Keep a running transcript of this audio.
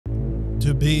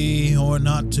To be or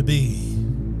not to be?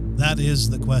 That is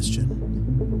the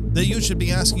question that you should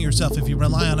be asking yourself if you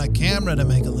rely on a camera to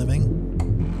make a living.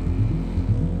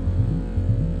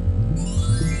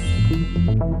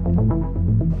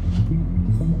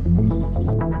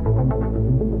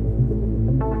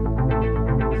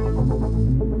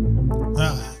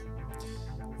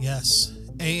 Yes,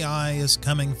 AI is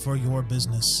coming for your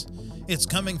business. It's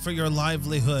coming for your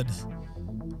livelihood.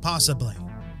 Possibly.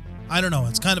 I don't know,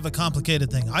 it's kind of a complicated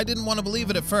thing. I didn't want to believe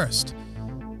it at first.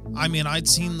 I mean, I'd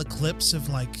seen the clips of,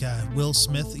 like, Will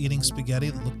Smith eating spaghetti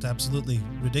that looked absolutely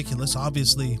ridiculous,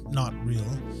 obviously not real.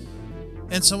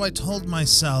 And so I told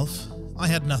myself I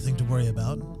had nothing to worry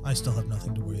about. I still have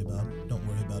nothing to worry about. Don't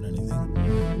worry about anything.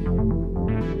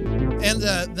 And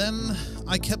then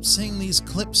I kept seeing these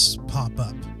clips pop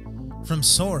up from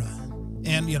Sora.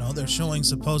 And, you know, they're showing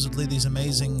supposedly these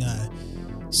amazing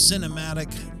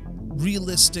cinematic,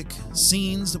 realistic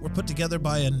scenes that were put together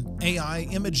by an AI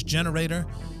image generator.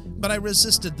 But I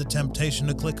resisted the temptation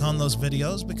to click on those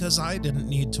videos because I didn't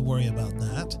need to worry about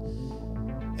that.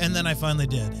 And then I finally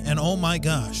did. And oh my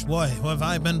gosh, boy, have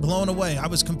I been blown away. I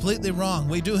was completely wrong.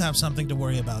 We do have something to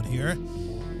worry about here.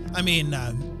 I mean,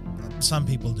 some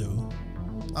people do.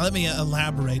 Let me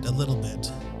elaborate a little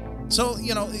bit. So,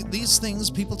 you know, these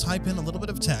things, people type in a little bit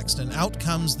of text, and out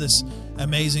comes this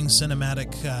amazing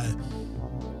cinematic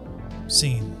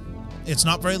scene. It's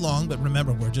not very long, but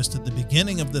remember, we're just at the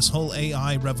beginning of this whole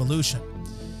AI revolution.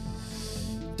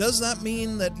 Does that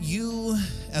mean that you,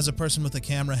 as a person with a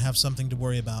camera, have something to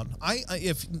worry about?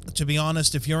 To be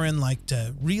honest, if you're in like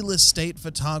real estate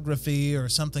photography or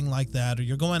something like that, or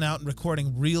you're going out and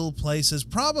recording real places,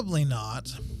 probably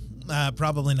not.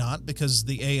 Probably not, because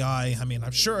the AI, I mean,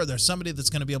 I'm sure there's somebody that's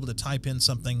going to be able to type in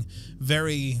something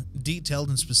very detailed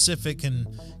and specific and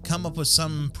come up with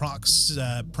some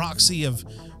proxy of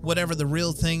whatever the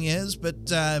real thing is, but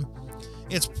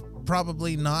it's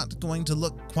probably not going to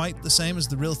look quite the same as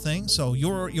the real thing, so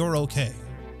you're okay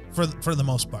for the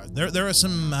most part. There are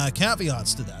some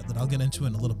caveats to that I'll get into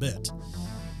in a little bit,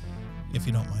 if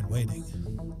you don't mind waiting.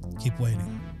 Keep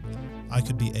waiting. I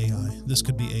could be AI. This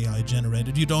could be AI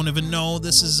generated. You don't even know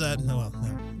this is no.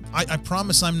 I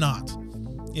promise I'm not,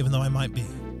 even though I might be.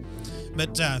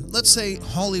 But let's say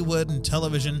Hollywood and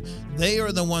television, they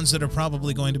are the ones that are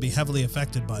probably going to be heavily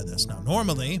affected by this. Now,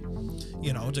 normally,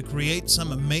 you know, to create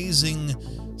some amazing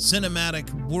cinematic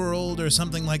world or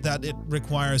something like that, it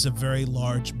requires a very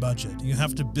large budget. You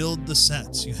have to build the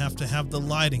sets. You have to have the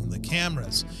lighting, the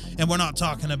cameras. And we're not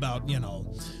talking about, you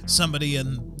know, somebody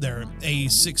in their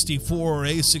A64 or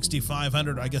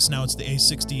A6500, I guess now it's the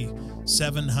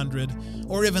A6700,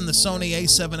 or even the Sony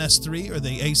A7S III or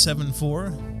the A7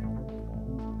 IV.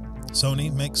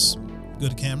 Sony makes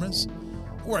good cameras,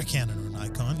 or a Canon or an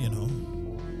Nikon, you know,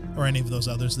 or any of those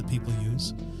others that people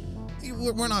use.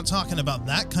 We're not talking about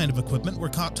that kind of equipment. We're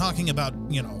talking about,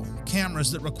 you know,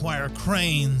 cameras that require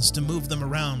cranes to move them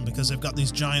around because they've got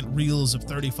these giant reels of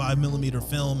 35mm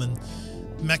film and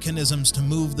mechanisms to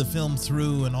move the film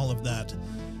through and all of that.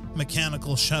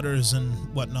 Mechanical shutters and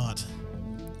whatnot,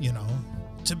 you know,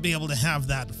 to be able to have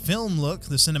that film look,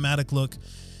 the cinematic look.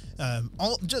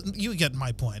 You get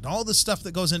my point. All the stuff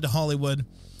that goes into Hollywood,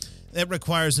 it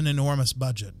requires an enormous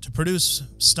budget to produce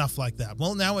stuff like that.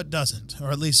 Well, now it doesn't,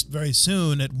 or at least very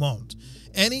soon it won't.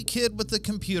 Any kid with a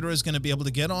computer is going to be able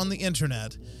to get on the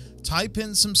internet, type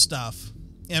in some stuff,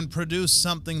 and produce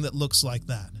something that looks like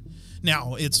that.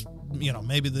 Now, it's, you know,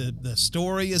 maybe the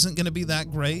story isn't going to be that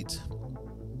great,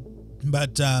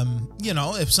 but, you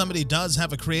know, if somebody does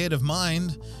have a creative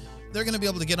mind, they're going to be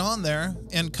able to get on there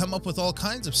and come up with all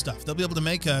kinds of stuff. They'll be able to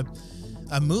make a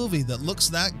movie that looks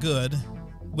that good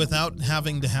without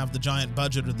having to have the giant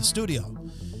budget or the studio.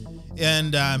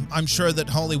 And I'm sure that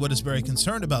Hollywood is very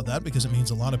concerned about that because it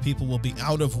means a lot of people will be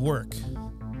out of work.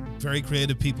 Very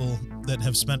creative people that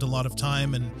have spent a lot of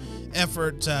time and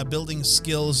effort building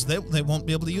skills, they won't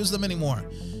be able to use them anymore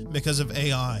because of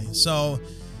AI. So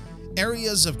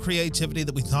areas of creativity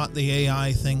that we thought the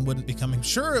AI thing wouldn't be coming.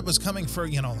 Sure, it was coming for,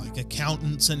 you know, like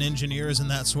accountants and engineers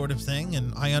and that sort of thing.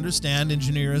 And I understand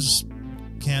engineers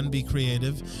can be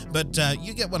creative, but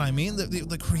you get what I mean.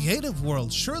 The creative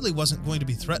world surely wasn't going to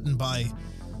be threatened by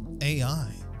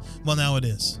AI. Well, now it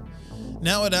is.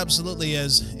 Now it absolutely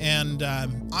is, and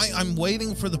I'm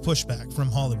waiting for the pushback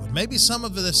from Hollywood. Maybe some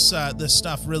of this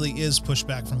stuff really is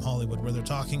pushback from Hollywood, where they're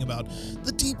talking about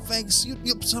the deep fakes.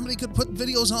 Somebody could put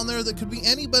videos on there that could be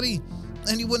anybody,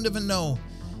 and you wouldn't even know.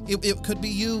 It could be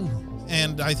you.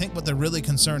 And I think what they're really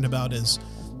concerned about is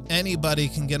anybody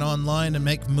can get online and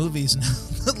make movies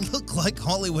that look like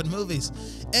Hollywood movies.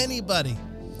 Anybody.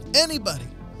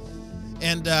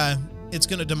 And it's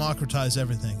going to democratize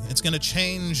everything. It's going to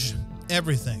change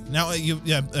everything. Now,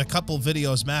 a couple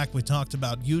videos back, we talked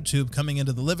about YouTube coming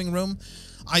into the living room.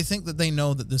 I think that they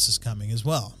know that this is coming as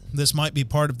well. This might be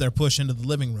part of their push into the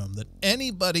living room, that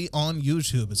anybody on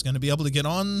YouTube is going to be able to get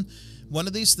on one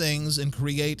of these things and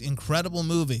create incredible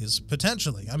movies,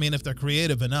 potentially. I mean, if they're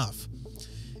creative enough.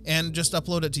 And just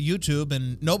upload it to YouTube,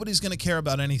 and nobody's going to care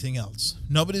about anything else.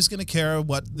 Nobody's going to care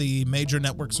what the major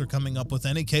networks are coming up with,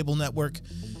 any cable network,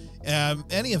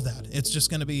 any of that. It's just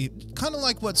going to be kind of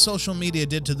like what social media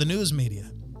did to the news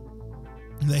media.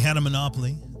 They had a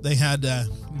monopoly.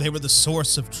 They were the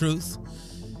source of truth.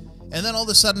 And then all of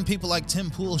a sudden, people like Tim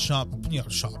Pool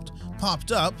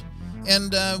popped up,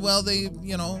 and well, they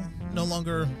no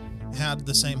longer had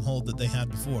the same hold that they had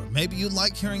before. Maybe you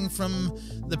like hearing from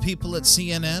the people at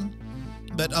CNN,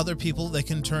 but other people, they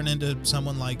can turn into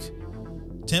someone like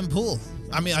Tim Pool.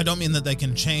 I mean, I don't mean that they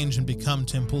can change and become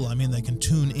Tim Pool. I mean, they can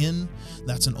tune in.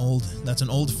 That's an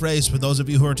old phrase for those of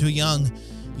you who are too young.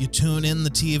 You tune in the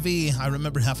TV. I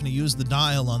remember having to use the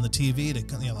dial on the TV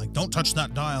to, like, don't touch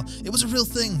that dial. It was a real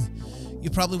thing. You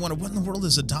probably wonder, what in the world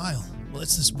is a dial? Well,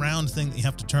 it's this round thing that you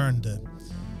have to turn to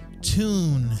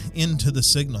tune into the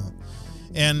signal.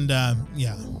 And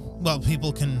yeah, well,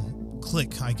 people can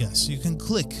click, I guess. You can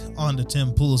click onto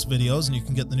Tim Pool's videos and you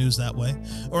can get the news that way,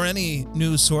 or any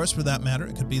news source for that matter.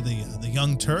 It could be the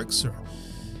Young Turks, or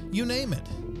you name it,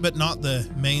 but not the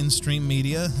mainstream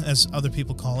media, as other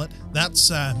people call it. That's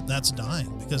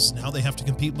dying, because now they have to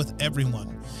compete with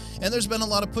everyone, and there's been a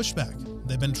lot of pushback.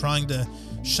 They've been trying to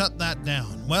shut that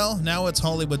down. Well, now it's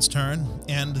Hollywood's turn,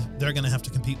 and they're going to have to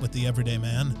compete with the everyday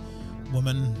man,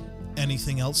 woman,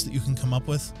 anything else that you can come up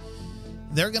with.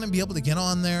 They're going to be able to get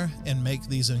on there and make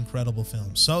these incredible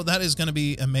films. So that is going to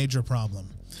be a major problem.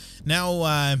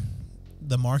 Now,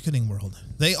 the marketing world,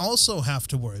 they also have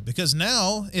to worry, because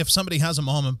now if somebody has a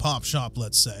mom and pop shop,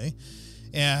 let's say,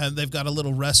 and they've got a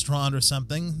little restaurant or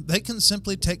something, they can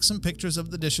simply take some pictures of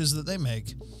the dishes that they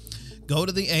make, go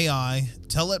to the AI,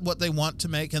 tell it what they want to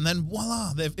make, and then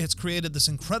voila, it's created this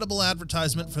incredible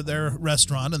advertisement for their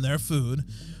restaurant and their food,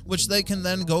 which they can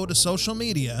then go to social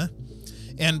media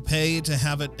and pay to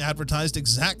have it advertised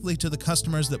exactly to the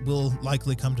customers that will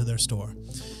likely come to their store.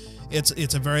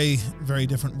 It's a very, very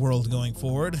different world going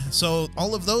forward. So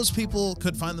all of those people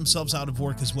could find themselves out of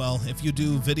work as well. If you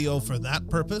do video for that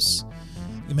purpose,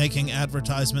 making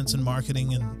advertisements and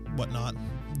marketing and whatnot,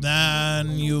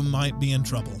 then you might be in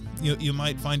trouble. You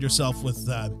might find yourself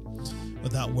without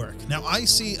work. Now, I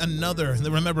see another,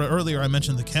 remember earlier I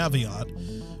mentioned the caveat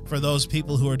for those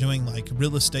people who are doing like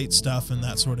real estate stuff and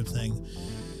that sort of thing.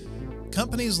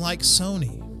 Companies like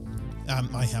Sony,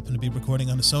 I happen to be recording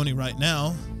on a Sony right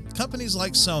now. Companies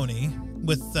like Sony,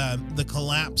 with the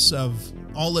collapse of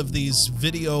all of these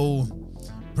video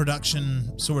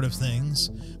production sort of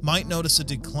things, might notice a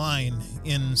decline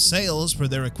in sales for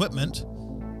their equipment.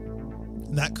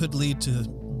 That could lead to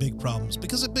big problems,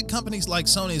 because a big companies like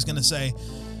Sony is going to say,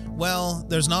 well,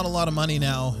 there's not a lot of money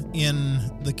now in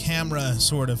the camera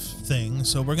sort of thing,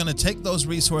 so we're going to take those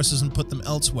resources and put them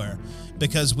elsewhere,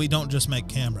 because we don't just make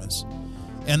cameras.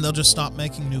 And they'll just stop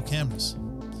making new cameras.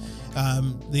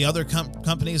 The other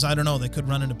companies, I don't know, they could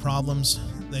run into problems.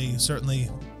 They certainly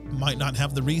might not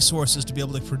have the resources to be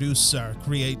able to produce or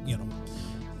create,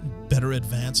 better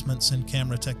advancements in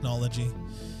camera technology.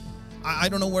 I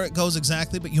don't know where it goes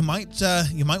exactly, but you might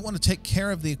want to take care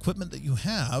of the equipment that you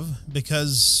have,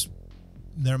 because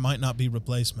there might not be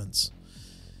replacements.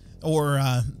 Or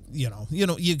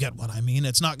you get what I mean.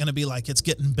 It's not going to be like it's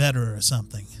getting better or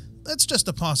something. That's just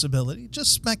a possibility,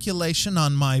 just speculation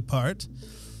on my part.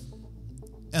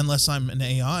 Unless I'm an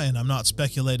AI and I'm not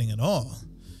speculating at all.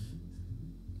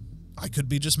 I could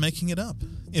be just making it up.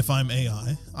 If I'm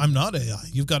AI, I'm not AI.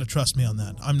 You've got to trust me on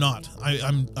that. I'm not.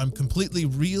 I'm completely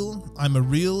real. I'm a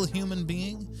real human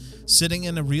being sitting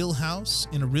in a real house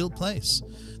in a real place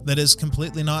that is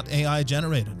completely not AI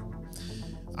generated.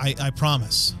 I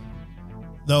promise.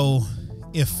 Though,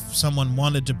 if someone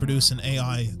wanted to produce an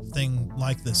AI thing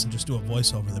like this and just do a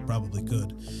voiceover, they probably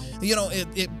could.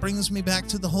 It brings me back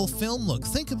to the whole film look.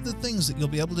 Think of the things that you'll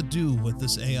be able to do with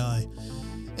this AI.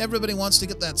 Everybody wants to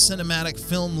get that cinematic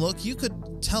film look. You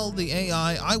could tell the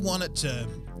AI, I want it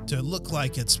to look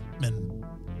like it's been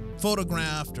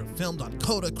photographed or filmed on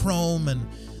Kodachrome and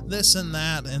this and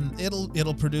that, and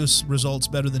it'll produce results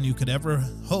better than you could ever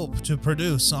hope to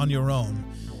produce on your own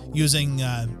using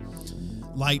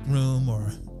Lightroom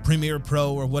or Premiere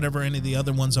Pro or whatever any of the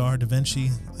other ones are,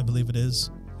 DaVinci, I believe it is.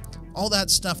 All that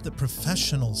stuff that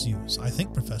professionals use. I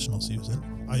think professionals use it.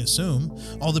 I assume.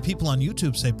 All the people on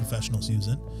YouTube say professionals use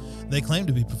it. They claim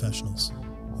to be professionals.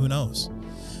 Who knows?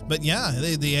 But yeah,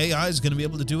 the AI is going to be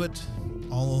able to do it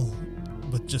all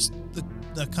with just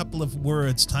a couple of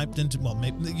words typed into, well,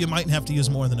 maybe you might have to use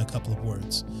more than a couple of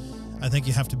words. I think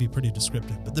you have to be pretty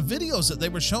descriptive. But the videos that they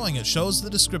were showing, it shows the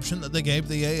description that they gave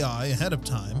the AI ahead of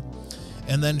time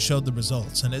and then showed the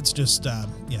results. And it's just,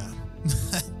 yeah.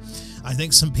 I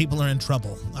think some people are in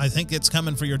trouble. I think it's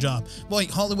coming for your job. Boy,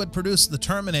 Hollywood produced The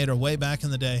Terminator way back in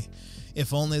the day.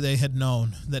 If only they had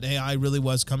known that AI really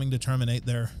was coming to terminate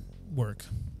their work.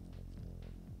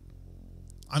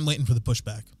 I'm waiting for the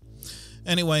pushback.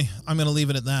 Anyway, I'm going to leave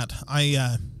it at that.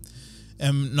 I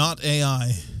am not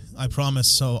AI, I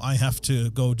promise, so I have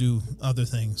to go do other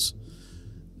things.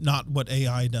 Not what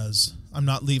AI does. I'm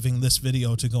not leaving this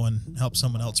video to go and help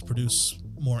someone else produce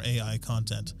more AI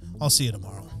content. I'll see you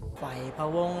tomorrow. ไฟพะ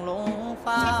วงหลงเ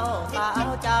ฝ้าสาว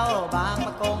เจ้าบางป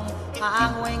ะกงทาง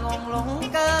ห้วยงงหลง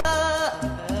เก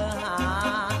อหา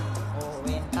โอเว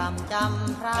รกรรมจ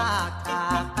ำพรากจา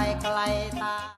กไปไกลตา